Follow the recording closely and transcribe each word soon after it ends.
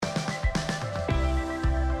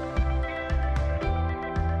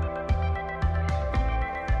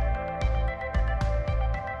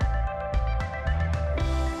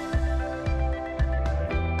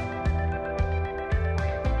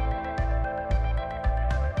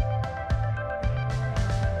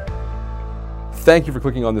Thank you for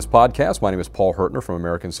clicking on this podcast. My name is Paul Hertner from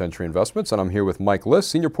American Century Investments, and I'm here with Mike Liss,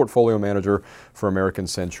 Senior Portfolio Manager for American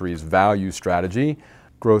Century's Value Strategy,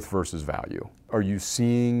 Growth versus Value. Are you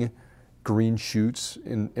seeing green shoots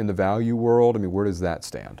in the value world? I mean, where does that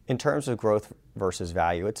stand? In terms of growth versus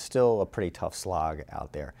value, it's still a pretty tough slog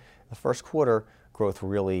out there. The first quarter, growth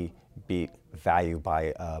really beat value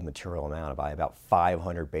by a material amount, by about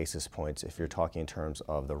 500 basis points if you're talking in terms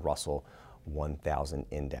of the Russell 1000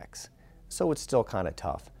 index. So it's still kind of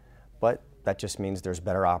tough, but that just means there's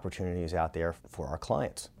better opportunities out there for our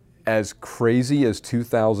clients. As crazy as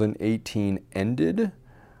 2018 ended,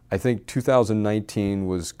 I think 2019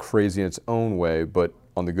 was crazy in its own way, but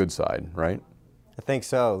on the good side, right? I think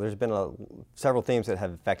so. There's been several themes that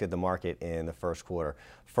have affected the market in the first quarter.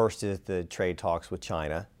 First is the trade talks with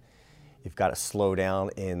China. You've got a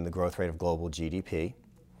slowdown in the growth rate of global GDP.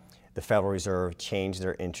 The Federal Reserve changed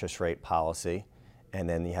their interest rate policy, and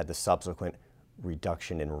then you had the subsequent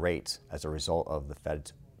reduction in rates as a result of the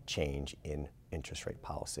Fed's change in interest rate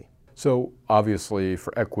policy. So obviously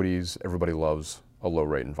for equities, everybody loves a low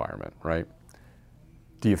rate environment, right?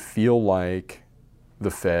 Do you feel like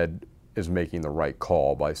the Fed is making the right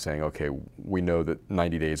call by saying, okay, we know that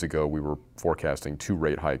 90 days ago we were forecasting 2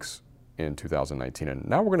 rate hikes in 2019, and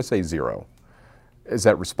now we're going to say 0. Is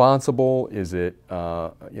that responsible? Is it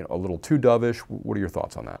a little too dovish? What are your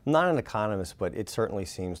thoughts on that? I'm not an economist, but it certainly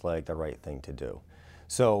seems like the right thing to do.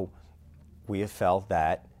 So we have felt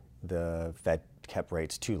that the Fed kept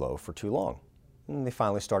rates too low for too long, and they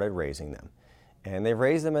finally started raising them. And they've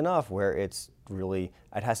raised them enough where it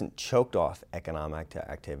hasn't choked off economic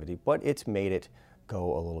activity, but it's made it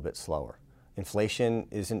go a little bit slower. Inflation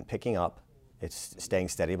isn't picking up. It's staying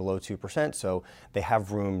steady below 2%, so they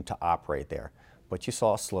have room to operate there. But you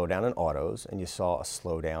saw a slowdown in autos, and you saw a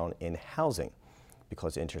slowdown in housing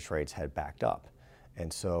because interest rates had backed up.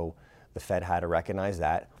 And so the Fed had to recognize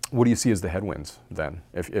that. What do you see as the headwinds then?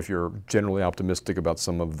 If you're generally optimistic about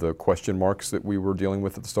some of the question marks that we were dealing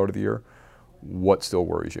with at the start of the year, what still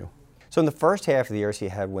worries you? So in the first half of the year, you see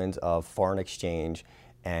headwinds of foreign exchange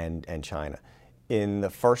and China. In the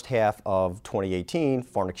first half of 2018,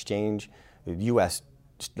 foreign exchange, the U.S.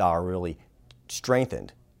 dollar really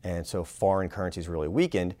strengthened, and so foreign currencies really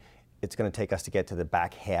weakened. It's going to take us to get to the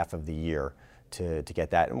back half of the year to get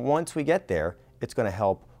that. And once we get there, it's going to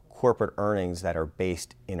help corporate earnings that are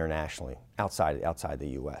based internationally, outside the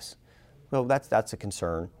U.S. So that's a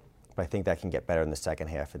concern, but I think that can get better in the second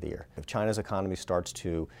half of the year. If China's economy starts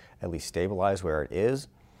to at least stabilize where it is,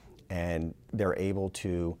 and they're able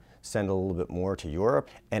to send a little bit more to Europe,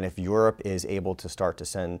 and if Europe is able to start to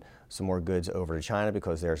send some more goods over to China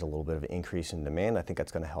because there's a little bit of an increase in demand, I think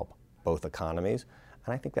that's going to help both economies.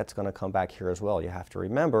 And I think that's going to come back here as well. You have to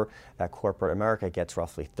remember that corporate America gets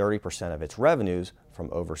roughly 30% of its revenues from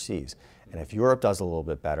overseas. And if Europe does a little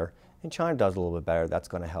bit better and China does a little bit better, that's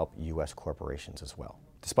going to help U.S. corporations as well.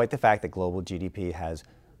 Despite the fact that global GDP has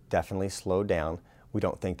definitely slowed down, we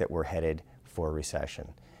don't think that we're headed for a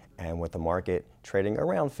recession. And with the market trading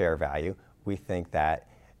around fair value, we think that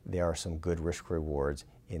there are some good risk rewards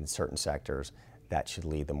in certain sectors that should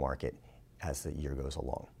lead the market as the year goes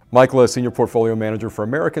along. Mike Liss, Senior Portfolio Manager for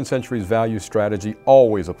American Century's Value Strategy.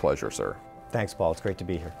 Always a pleasure, sir. Thanks, Paul. It's great to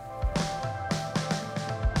be here.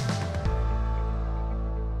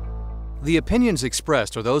 The opinions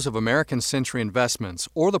expressed are those of American Century Investments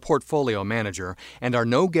or the portfolio manager and are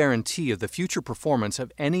no guarantee of the future performance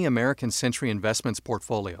of any American Century Investments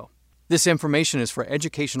portfolio. This information is for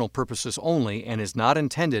educational purposes only and is not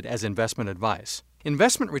intended as investment advice.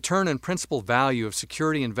 Investment return and principal value of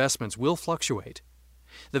security investments will fluctuate.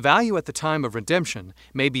 The value at the time of redemption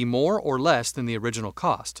may be more or less than the original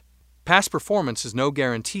cost. Past performance is no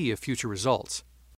guarantee of future results.